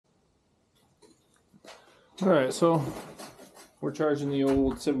Alright, so we're charging the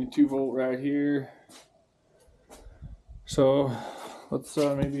old 72 volt right here. So let's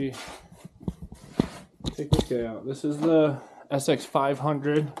maybe take this guy out. This is the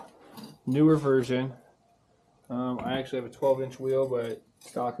SX500 newer version. I actually have a 12-inch wheel, but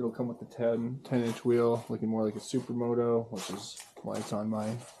stock it'll come with the 10-inch wheel, looking more like a Supermoto, which is why it's on my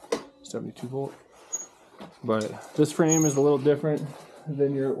 72 volt. But this frame is a little different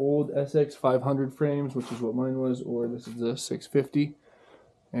than your old SX500 frames, which is what mine was, or this is the 650,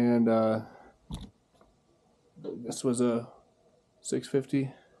 and this was a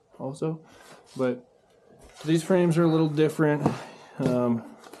 650 also. But these frames are a little different,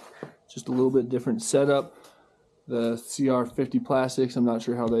 just a little bit different setup. The CR50 plastics, I'm not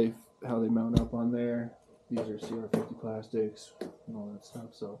sure how they mount up on there. These are CR50 plastics and all that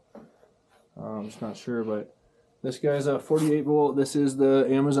stuff, so I'm just not sure. But this guy's a 48 volt. This is the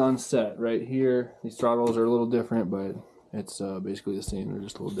Amazon set right here. These throttles are a little different, but it's basically the same. They're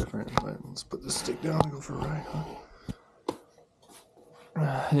just a little different. But let's put this stick down and go for a ride.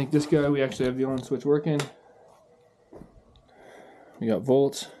 I think this guy, we actually have the on switch working. We got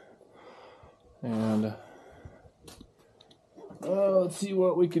volts, and let's see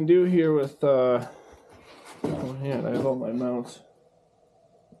what we can do here with one hand. I have all my mounts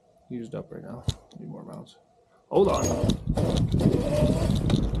used up right now. Need more mounts. Hold on.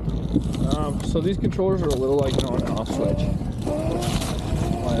 So these controllers are a little like an on and off switch.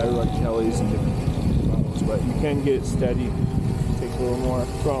 I like Kelly's and different models, but you can get it steady. It takes a little more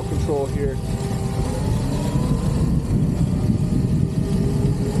throttle control here.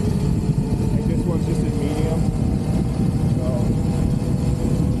 I think this one's just in medium. So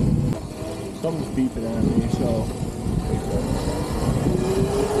something's beeping at me, so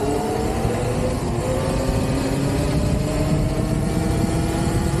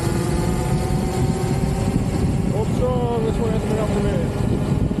this one hasn't been up a minute.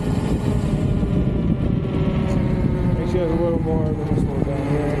 Makes you have a little more than this one down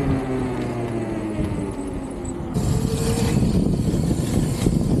here.